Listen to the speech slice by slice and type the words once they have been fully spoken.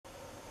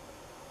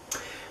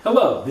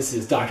Hello, this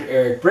is Dr.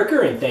 Eric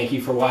Bricker, and thank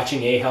you for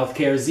watching A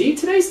Healthcare Z.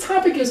 Today's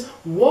topic is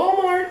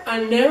Walmart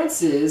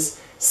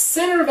announces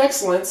Center of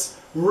Excellence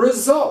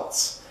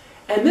results.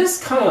 And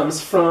this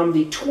comes from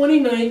the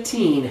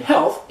 2019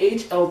 Health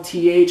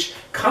HLTH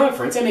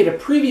conference. I made a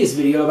previous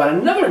video about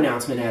another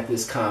announcement at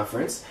this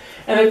conference,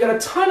 and I've got a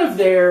ton of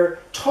their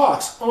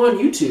talks on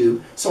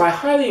YouTube, so I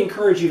highly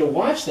encourage you to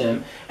watch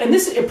them. And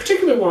this in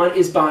particular one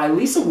is by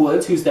Lisa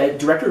Woods, who's the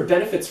Director of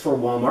Benefits for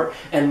Walmart,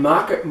 and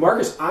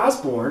Marcus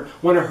Osborne,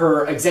 one of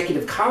her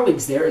executive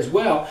colleagues there as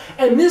well.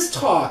 And this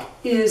talk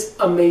is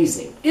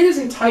amazing. It is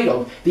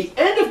entitled, "The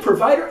End of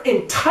Provider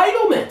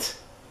Entitlement."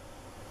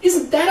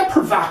 Isn't that a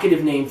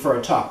provocative name for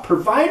a talk?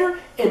 Provider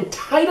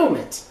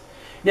Entitlement.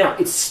 Now,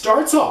 it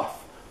starts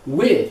off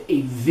with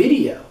a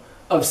video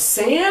of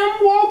Sam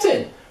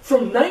Walton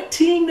from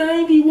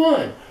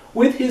 1991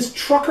 with his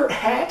trucker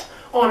hat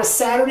on a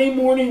Saturday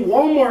morning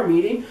Walmart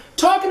meeting,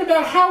 talking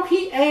about how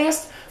he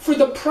asked for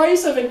the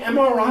price of an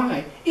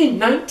MRI in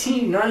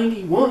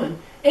 1991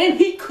 and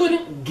he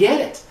couldn't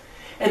get it.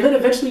 And then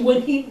eventually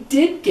when he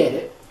did get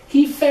it,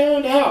 he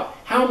found out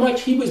how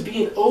much he was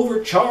being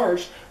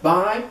overcharged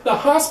by the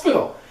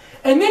hospital.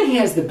 And then he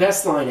has the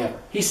best line ever.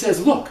 He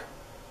says, look,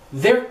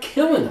 they're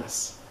killing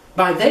us.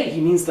 By they, he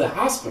means the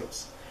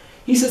hospitals.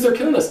 He says they're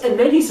killing us. And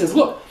then he says,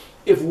 look,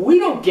 if we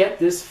don't get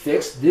this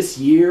fixed this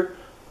year,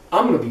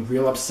 I'm going to be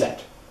real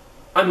upset.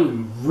 I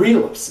mean,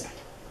 real upset.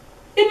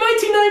 In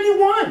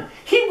 1991,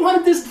 he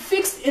wanted this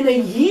fixed in a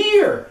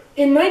year.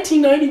 In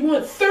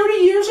 1991, 30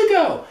 years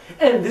ago.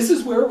 And this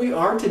is where we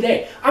are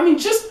today. I mean,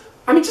 just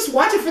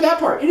watch it for that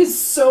part. It is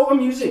so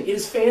amusing. It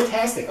is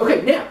fantastic.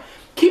 Okay, now,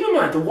 keep in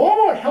mind, the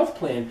Walmart Health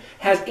Plan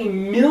has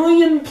 1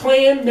 million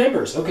plan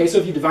members. Okay, so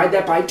if you divide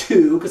that by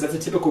 2, because that's a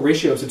typical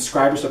ratio of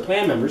subscribers to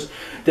plan members,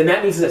 then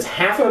that means that's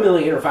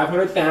 500,000 or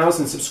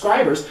 500,000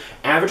 subscribers.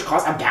 Average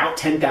cost about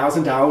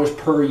 $10,000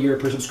 per year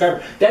per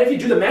subscriber. That, if you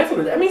do the math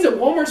on it, that means that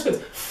Walmart spends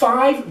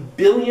 $5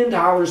 billion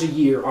a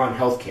year on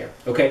healthcare.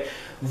 Okay,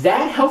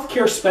 that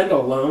healthcare spend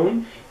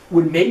alone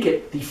would make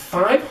it the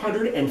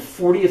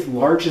 540th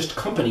largest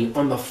company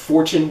on the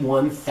Fortune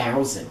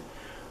 1000.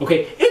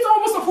 Okay, it's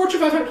almost a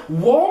Fortune 500.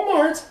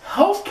 Walmart's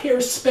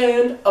healthcare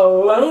spend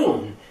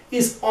alone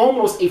is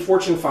almost a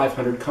Fortune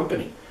 500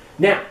 company.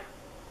 Now,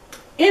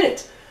 in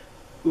it,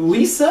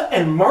 Lisa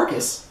and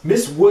Marcus,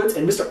 Miss Woods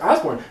and Mr.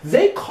 Osborne,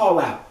 they call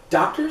out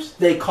doctors,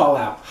 they call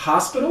out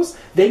hospitals,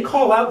 they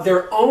call out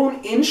their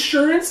own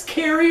insurance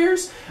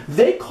carriers,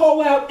 they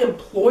call out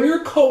employer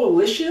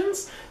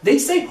coalitions. They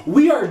say,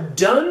 we are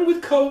done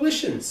with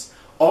coalitions.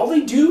 All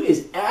they do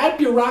is add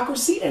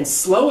bureaucracy and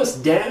slow us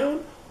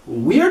down.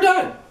 We are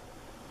done.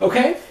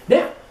 Okay?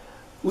 Now,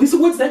 Lisa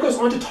Woods then goes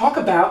on to talk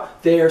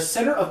about their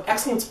Center of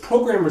Excellence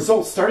program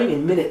results starting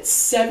in minute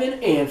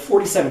 7 and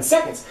 47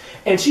 seconds.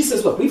 And she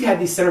says, look, we've had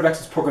these Center of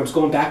Excellence programs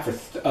going back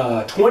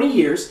for 20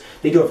 years.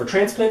 They do it for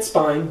transplant,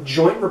 spine,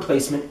 joint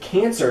replacement,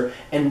 cancer,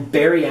 and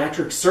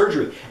bariatric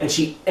surgery. And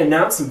she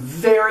announced some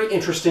very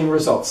interesting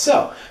results.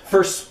 So,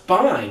 for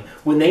spine,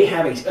 when they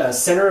have a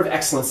Center of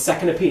Excellence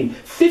second opinion,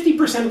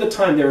 50% of the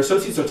time their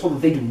associates are told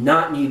that they do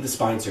not need the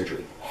spine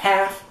surgery.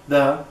 Half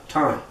the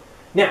time.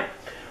 Now,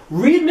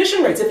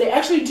 readmission rates, if they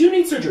actually do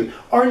need surgery,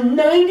 are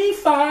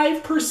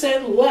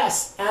 95%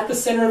 less at the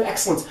Center of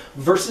Excellence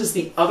versus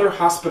the other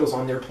hospitals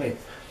on their plan.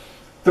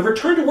 The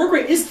return to work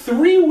rate is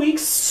 3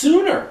 weeks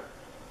sooner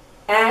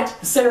at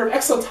the Center of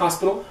Excellence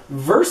hospital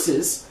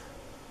versus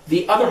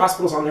the other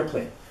hospitals on their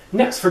plan.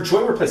 Next, for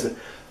joint replacement,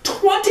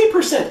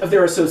 20% of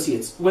their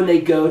associates, when they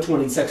go to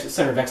one of these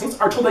Center of Excellence,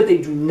 are told that they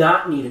do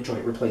not need a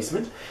joint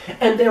replacement,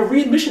 and their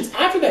readmissions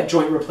after that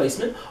joint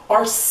replacement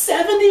are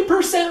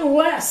 70%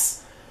 less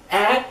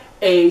at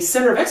a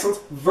Center of Excellence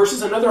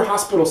versus another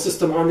hospital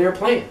system on their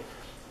plan.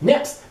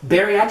 Next,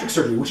 bariatric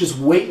surgery, which is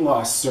weight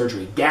loss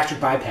surgery,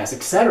 gastric bypass,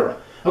 etc.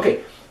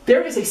 Okay,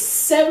 there is a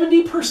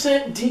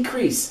 70%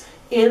 decrease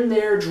in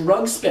their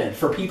drug spend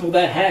for people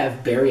that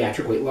have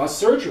bariatric weight loss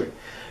surgery.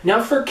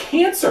 Now, for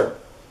cancer,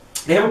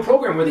 they have a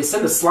program where they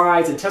send the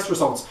slides and test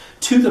results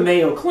to the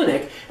Mayo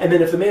Clinic, and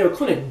then if the Mayo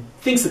Clinic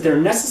thinks that they're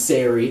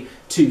necessary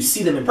to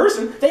see them in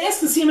person, they ask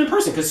to see them in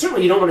person, because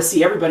certainly you don't want to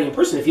see everybody in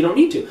person if you don't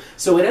need to.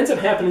 So it ends up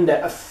happening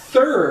that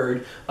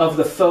 1/3 of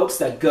the folks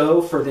that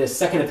go for this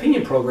second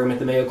opinion program at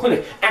the Mayo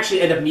Clinic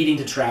actually end up needing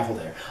to travel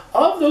there.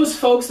 Of those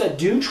folks that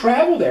do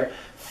travel there,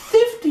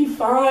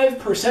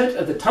 55%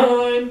 of the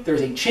time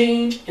there's a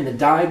change in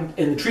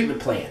the treatment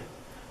plan.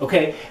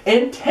 Okay,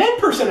 and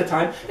 10% of the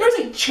time, there's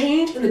a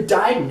change in the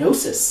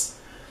diagnosis.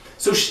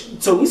 So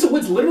Lisa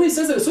Woods literally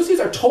says that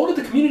associates are told at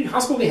the community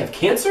hospital they have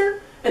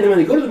cancer, and then when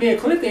they go to the Mayo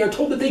Clinic, they are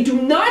told that they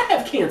do not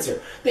have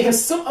cancer. They have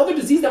some other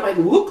disease that might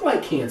look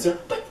like cancer,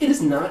 but it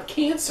is not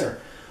cancer.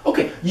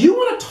 Okay, you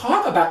want to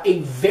talk about a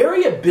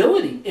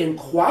variability in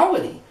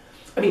quality.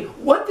 I mean,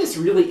 what this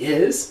really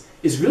is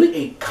really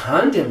a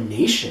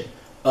condemnation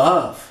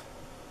of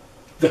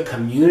the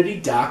community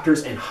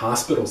doctors and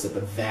hospitals that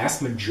the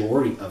vast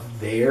majority of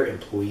their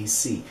employees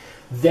see.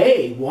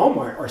 They,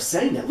 Walmart, are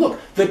saying that, look,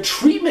 the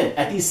treatment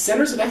at these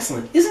centers of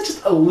excellence isn't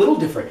just a little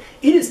different.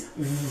 It is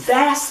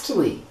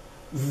vastly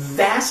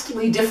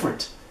vastly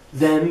different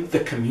than the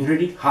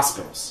community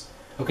hospitals.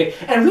 Okay,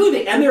 and really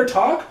they end their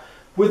talk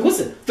with,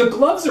 listen, the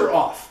gloves are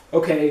off.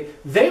 Okay,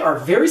 they are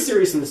very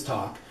serious in this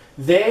talk.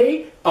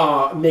 They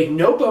make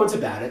no bones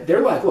about it.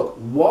 They're like, look,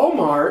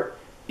 Walmart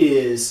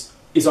is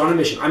on a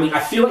mission. I mean, I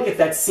feel like it's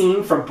that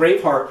scene from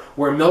Braveheart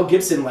where Mel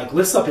Gibson like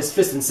lifts up his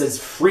fist and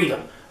says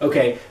freedom.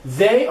 Okay,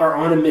 they are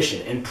on a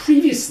mission. And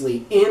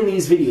previously in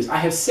these videos, I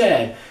have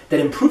said that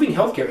improving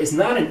healthcare is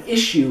not an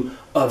issue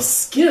of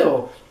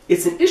skill,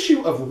 it's an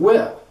issue of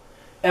will.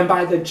 And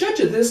by the judge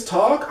of this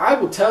talk, I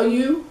will tell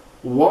you,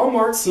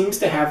 Walmart seems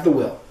to have the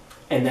will.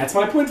 And that's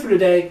my point for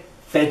today.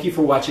 Thank you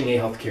for watching A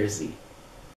Healthcare Z.